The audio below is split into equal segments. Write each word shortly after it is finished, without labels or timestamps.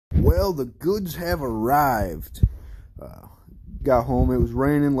Well, the goods have arrived. Got home, it was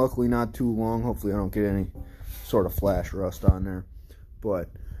raining, luckily not too long. Hopefully I don't get any sort of flash rust on there. But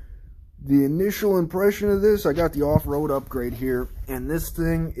the initial impression of this, I got the off-road upgrade here, and this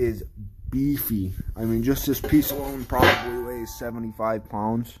thing is beefy. I mean, just this piece alone probably weighs 75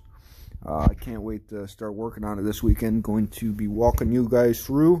 pounds. I can't wait to start working on it this weekend. Going to be walking you guys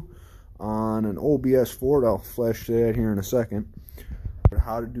through on an OBS Ford. I'll flash that here in a second.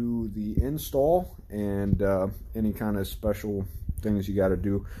 How to do the install and any kind of special things you got to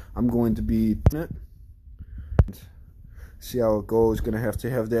do. I'm going to be see how it goes. Gonna have to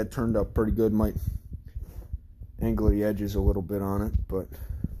have that turned up pretty good. Might angle the edges a little bit on it, but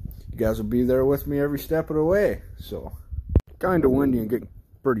you guys will be there with me every step of the way. So kind of windy and getting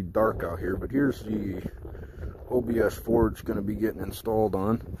pretty dark out here, but here's the OBS Ford's going to be getting installed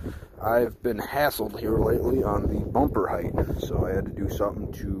on. I've been hassled here lately on the bumper height, so I had to do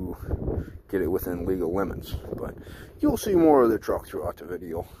something to get it within legal limits. But you'll see more of the truck throughout the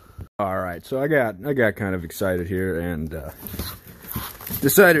video. Alright, so I got kind of excited here and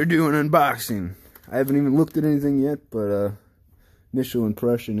decided to do an unboxing. I haven't even looked at anything yet, but initial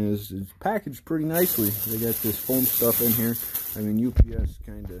impression is it's packaged pretty nicely. They got this foam stuff in here. I mean, UPS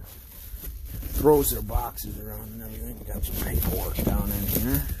kind of throws their boxes around and everything. Got some paperwork down in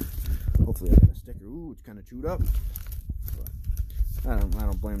here. Hopefully I got a sticker. Ooh, it's kind of chewed up. But I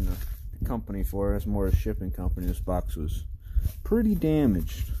don't blame the company for it. It's more a shipping company. This box was pretty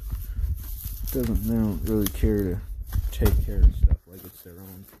damaged. They don't really care to take care of stuff like it's their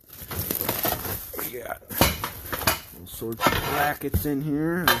own. But we got all sorts of brackets in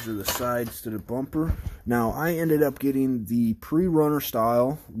here. Those are the sides to the bumper. Now, I ended up getting the prerunner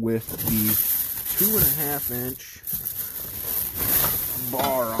style with the 2.5 inch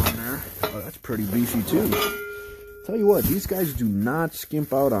bar on there. Oh, that's pretty beefy too. Tell you what, these guys do not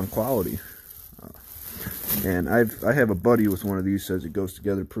skimp out on quality. And I have a buddy with one of these, says it goes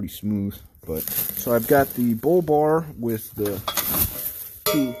together pretty smooth. But so I've got the bull bar with the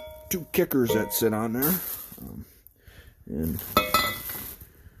two kickers that sit on there. And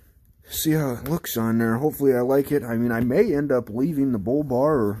see how it looks on there. Hopefully I like it. I mean, I may end up leaving the bull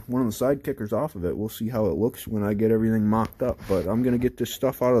bar or one of the side kickers off of it. We'll see how it looks when I get everything mocked up. But I'm going to get this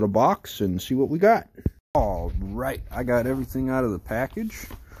stuff out of the box and see what we got. All right, I got everything out of the package.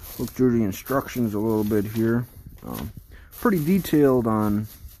 Looked through the instructions a little bit here. Pretty detailed on,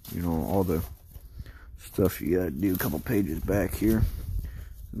 you know, all the stuff you got to do. A couple pages back here.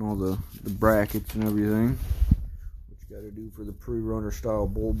 And all the brackets and everything. Got to do for the prerunner style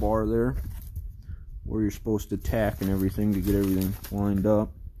bull bar there, where you're supposed to tack and everything to get everything lined up.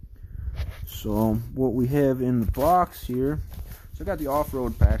 So what we have in the box here, so I got the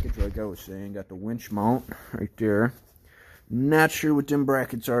off-road package like I was saying, got the winch mount right there. Not sure what them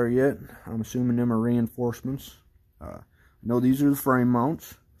brackets are yet. I'm assuming them are reinforcements. I know these are the frame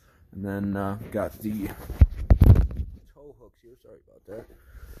mounts, and then got the tow hooks here, sorry about that.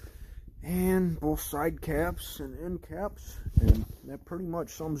 And both side caps and end caps, and that pretty much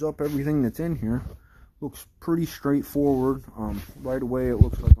sums up everything that's in here. Looks pretty straightforward. Right away it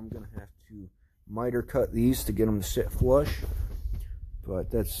looks like I'm gonna have to miter cut these to get them to sit flush, but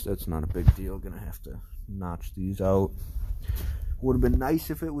that's not a big deal. Gonna have to notch these out. Would have been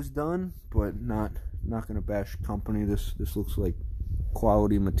nice if it was done, but not gonna bash company. This looks like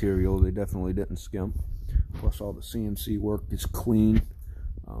quality material. They definitely didn't skimp. Plus all the CNC work is clean.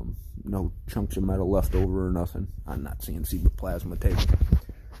 No chunks of metal left over or nothing. Not CNC, but plasma tape.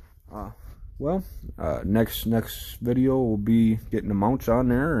 Next video will be getting the mounts on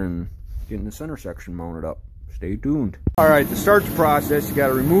there and getting the center section mounted up. Stay tuned. Alright, to start the process, you got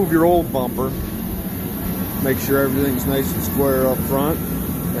to remove your old bumper. Make sure everything's nice and square up front.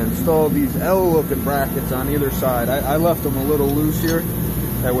 And install these L-looking brackets on either side. I left them a little loose here.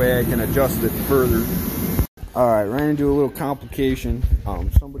 That way I can adjust it further. Alright, ran into a little complication.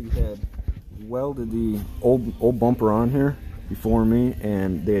 Somebody had welded the old bumper on here before me,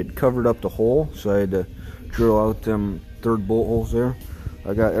 and they had covered up the hole, so I had to drill out them third bolt holes there.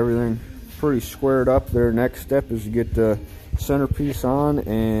 I got everything pretty squared up there. Next step is to get the centerpiece on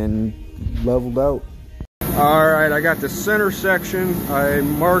and leveled out. Alright, I got the center section. I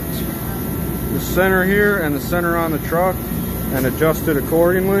marked the center here and the center on the truck and adjusted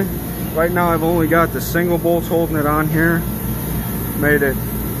accordingly. Right now I've only got the single bolts holding it on here. Made it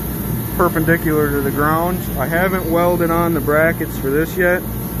perpendicular to the ground. I haven't welded on the brackets for this yet.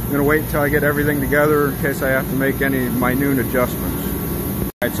 I'm going to wait until I get everything together in case I have to make any minute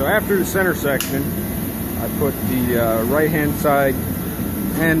adjustments. Alright, so after the center section, I put the right hand side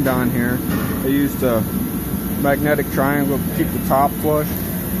end on here. I used a magnetic triangle to keep the top flush.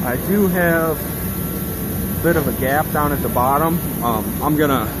 I do have a bit of a gap down at the bottom. I'm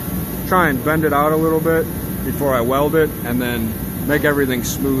gonna try and bend it out a little bit before I weld it, and then make everything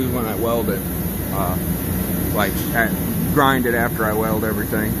smooth when I weld it. Grind it after I weld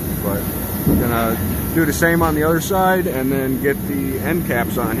everything. But I'm gonna do the same on the other side and then get the end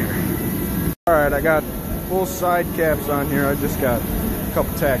caps on here. Alright, I got both side caps on here. I just got a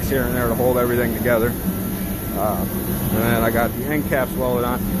couple tacks here and there to hold everything together. And then I got the end caps welded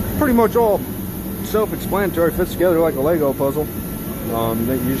on. Pretty much all self-explanatory, fits together like a Lego puzzle.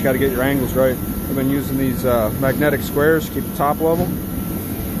 You just got to get your angles right. I've been using these magnetic squares to keep the top level.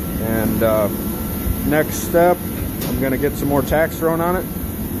 And next step, I'm going to get some more tacks thrown on it,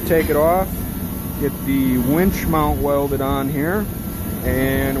 take it off, get the winch mount welded on here,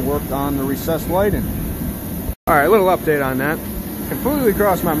 and work on the recessed lighting. Alright, a little update on that. Completely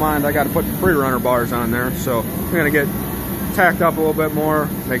crossed my mind, I got to put the prerunner bars on there, so I'm going to get tacked up a little bit more,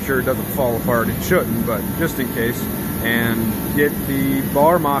 make sure it doesn't fall apart. It shouldn't, but just in case. And get the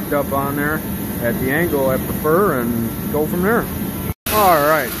bar mocked up on there at the angle I prefer and go from there.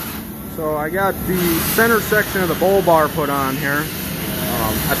 Alright, so I got the center section of the bull bar put on here.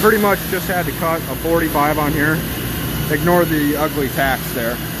 I pretty much just had to cut a 45 on here. Ignore the ugly tacks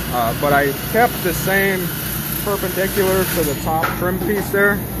there. But I kept the same perpendicular to the top trim piece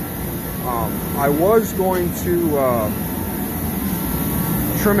there. I was going to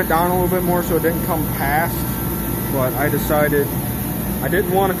trim it down a little bit more so it didn't come past, but I decided I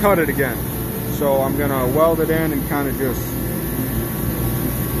didn't want to cut it again. So I'm gonna weld it in and kind of just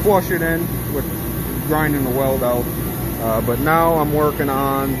flush it in with grinding the weld out. But now I'm working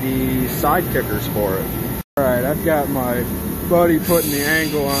on the side kickers for it. Alright, I've got my buddy putting the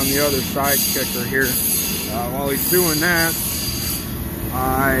angle on the other side kicker here. While he's doing that,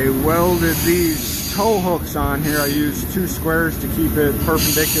 I welded these tow hooks on here. I used 2 squares to keep it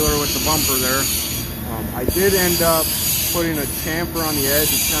perpendicular with the bumper there. I did end up putting a chamfer on the edge.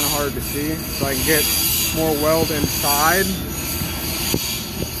 It's kind of hard to see, so I can get more weld inside.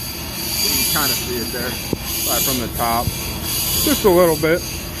 You can kind of see it there, right from the top, just a little bit.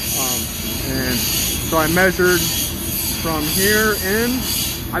 And so I measured from here in.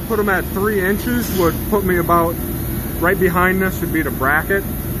 I put them at 3 inches, would put me about right behind this would be the bracket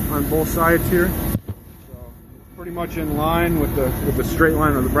on both sides here. So pretty much in line with the straight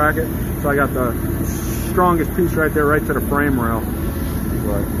line of the bracket. So I got the strongest piece right there, right to the frame rail.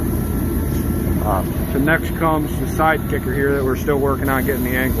 But so next comes the side kicker here that we're still working on getting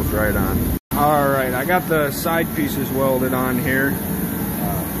the angles right on. Alright, I got the side pieces welded on here.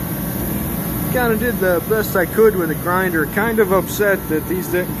 Kind of did the best I could with the grinder. Kind of upset that these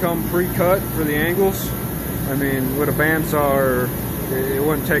didn't come pre-cut for the angles. I mean, with a bandsaw, it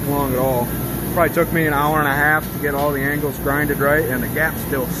wouldn't take long at all. Probably took me an hour and a half to get all the angles grinded right, and the gaps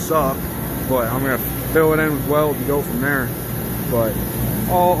still suck. But I'm gonna fill it in with weld and go from there. But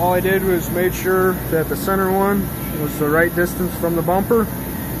all I did was made sure that the center one was the right distance from the bumper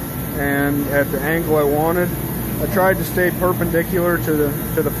and at the angle I wanted. I tried to stay perpendicular to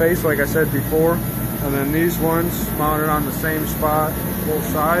the face like I said before, and then these ones mounted on the same spot both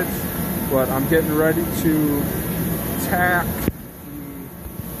sides. But I'm getting ready to tack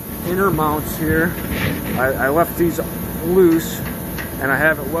the inner mounts here. I left these loose and I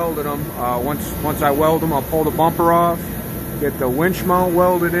haven't welded them. Once I weld them, I'll pull the bumper off, get the winch mount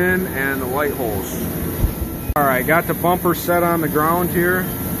welded in, and the light holes. Alright, got the bumper set on the ground here.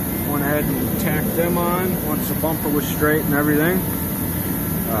 Went ahead and tacked them on once the bumper was straight and everything.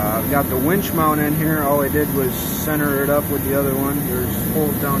 I've got the winch mount in here. All I did was center it up with the other one. There's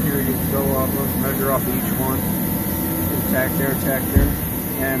holes down here you can go off of, measure off each one. Tack there, tack there.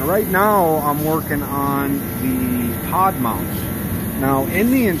 And right now I'm working on the pod mounts. Now in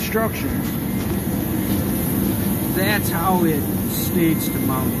the instructions, that's how it states to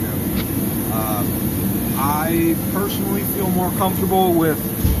mount them. I personally feel more comfortable with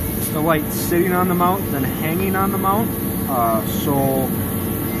the light sitting on the mount than hanging on the mount. So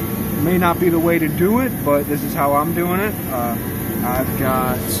it may not be the way to do it, but this is how I'm doing it. I've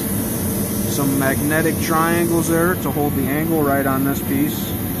got some magnetic triangles there to hold the angle right on this piece.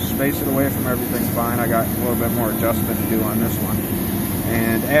 Space it away from everything fine. I got a little bit more adjustment to do on this one.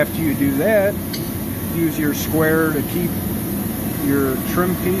 And after you do that, use your square to keep your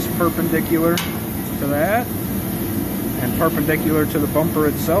trim piece perpendicular to that and perpendicular to the bumper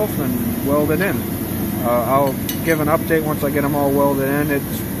itself, and weld it in. I'll give an update once I get them all welded in.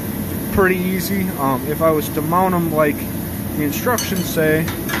 It's pretty easy. If I was to mount them like the instructions say,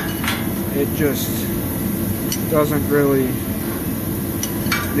 it just doesn't really,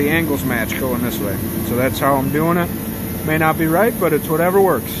 the angles match going this way. So that's how I'm doing it. May not be right, but it's whatever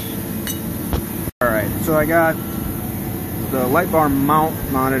works. Alright, so I got the light bar mount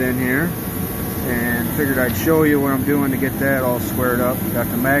mounted in here, and figured I'd show you what I'm doing to get that all squared up. Got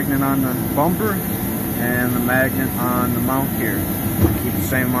the magnet on the bumper and the magnet on the mount here. Keep the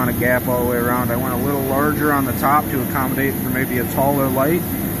same amount of gap all the way around. I went a little larger on the top to accommodate for maybe a taller light.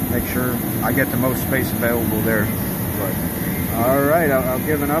 Make sure I get the most space available there. But alright, I'll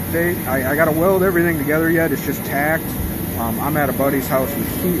give an update. I gotta weld everything together yet. It's just tacked. I'm at a buddy's house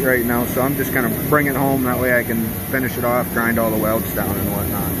with heat right now, so I'm just gonna bring it home. That way I can finish it off, grind all the welds down and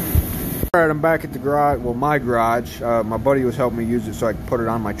whatnot. Alright, I'm back at the garage, well, my garage. My buddy was helping me use it so I could put it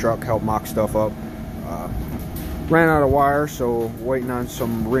on my truck, help mock stuff up. Ran out of wire, so waiting on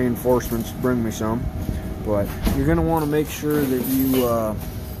some reinforcements to bring me some. But you're going to want to make sure that you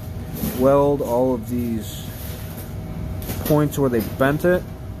weld all of these points where they bent it.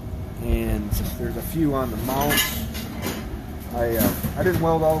 And there's a few on the mounts. I didn't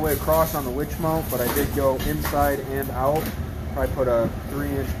weld all the way across on the winch mount, but I did go inside and out. I put a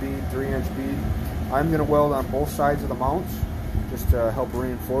 3-inch bead, 3-inch bead. I'm going to weld on both sides of the mounts just to help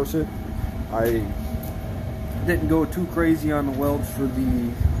reinforce it. I didn't go too crazy on the welds for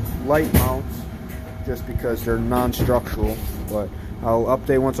the light mounts just because they're non-structural, but I'll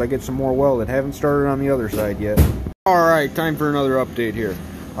update once I get some more welded. Haven't started on the other side yet. Alright, time for another update here.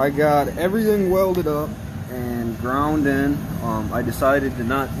 I got everything welded up and ground in. I decided to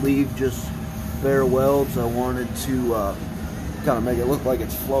not leave just bare welds. I wanted to kind of make it look like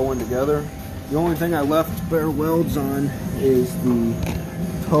it's flowing together. The only thing I left bare welds on is the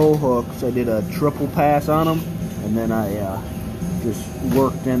tow hooks. I did a triple pass on them, and then I just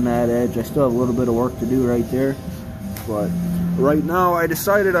worked in that edge. I still have a little bit of work to do right there, but right now I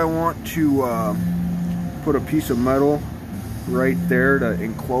decided I want to put a piece of metal right there to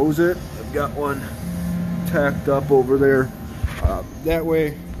enclose it. I've got one tacked up over there. That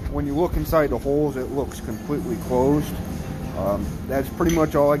way when you look inside the holes it looks completely closed. That's pretty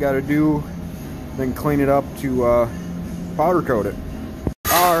much all I got to do, then clean it up to powder coat it.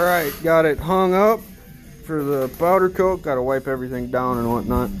 Alright, got it hung up for the powder coat. Got to wipe everything down and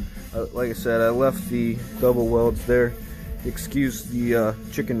whatnot. Like I said, I left the double welds there. Excuse the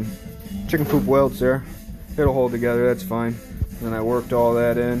chicken poop welds there. It'll hold together, that's fine. Then I worked all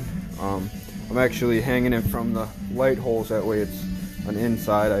that in. I'm actually hanging it from the light holes, that way it's on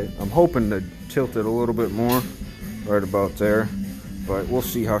inside. I'm hoping to tilt it a little bit more, right about there. But we'll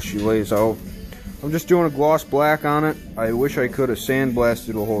see how she lays out. I'm just doing a gloss black on it. I wish I could have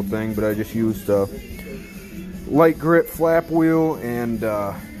sandblasted the whole thing, but I just used a light grit flap wheel and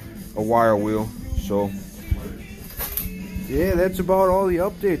a wire wheel. So yeah, that's about all the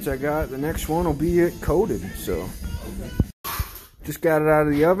updates I got. The next one will be it coated. So just got it out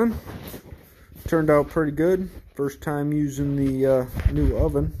of the oven. Turned out pretty good. First time using the new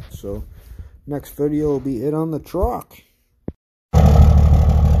oven. So next video will be it on the truck.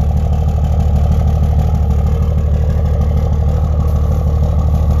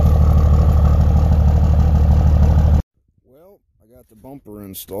 The bumper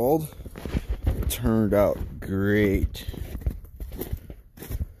installed. It turned out great.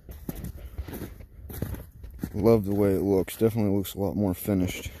 Love the way it looks. Definitely looks a lot more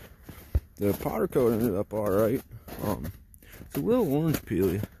finished. The powder coat ended up alright. It's a little orange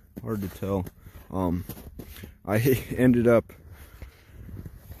peely, hard to tell. I ended up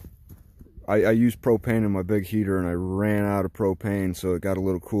I used propane in my big heater and I ran out of propane, so it got a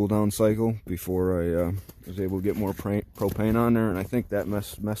little cool down cycle before I was able to get more propane on there, and I think that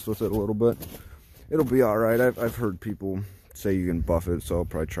messed with it a little bit. It'll be alright. I've heard people say you can buff it, so I'll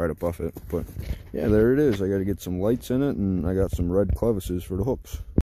probably try to buff it. But yeah, there it is. I got to get some lights in it, and I got some red clevises for the hooks.